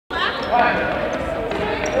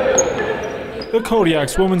The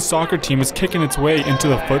Kodiaks women's soccer team is kicking its way into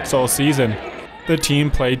the futsal season. The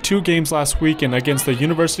team played 2 games last weekend against the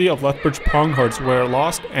University of Lethbridge Pronghorts, where it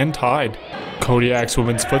lost and tied. Kodiaks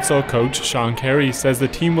women's futsal coach Sean Carey says the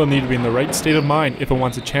team will need to be in the right state of mind if it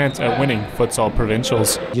wants a chance at winning futsal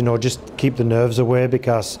provincials. You know, just keep the nerves away,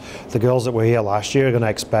 because the girls that were here last year are going to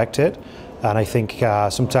expect it. And I think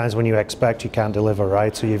sometimes when you expect, you can't deliver,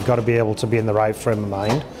 right? So you've got to be able to be in the right frame of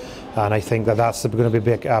mind. And I think that that's going to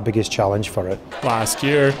be our biggest challenge for it. Last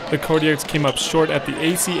year, the Kodiaks came up short at the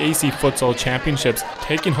ACAC Futsal Championships,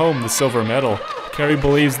 taking home the silver medal. Carey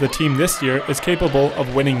believes the team this year is capable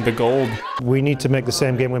of winning the gold. We need to make the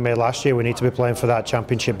same game we made last year. We need to be playing for that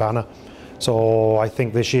championship banner. So I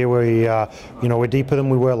think this year we're deeper than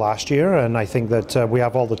we were last year, and I think that we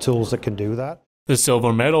have all the tools that can do that. The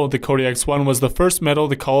silver medal the Kodiaks won was the first medal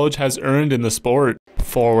the college has earned in the sport.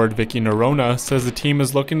 Forward Vicky Nerona says the team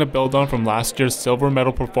is looking to build on from last year's silver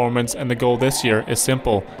medal performance, and the goal this year is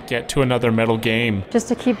simple: get to another medal game. Just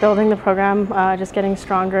to keep building the program, just getting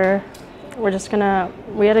stronger. We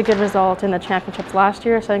had a good result in the championships last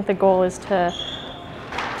year, so I think the goal is to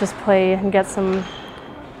just play and get some,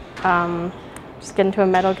 just get into a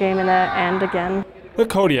medal game in the end again. The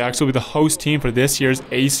Kodiaks will be the host team for this year's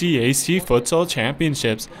ACAC Futsal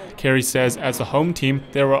Championships. Carey says as the home team,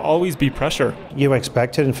 there will always be pressure. You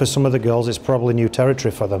expect it, and for some of the girls, it's probably new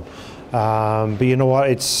territory for them. But you know what?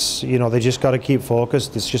 They just got to keep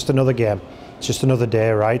focused. It's just another game. It's just another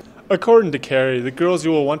day, right? According to Carey, the girls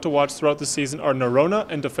you will want to watch throughout the season are Nerona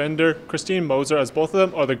and defender Christine Moser, as both of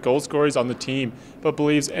them are the goal scorers on the team, but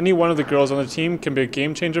believes any one of the girls on the team can be a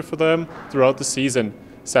game changer for them throughout the season.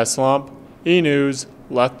 Seth Slump, E! News,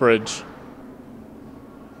 Lethbridge.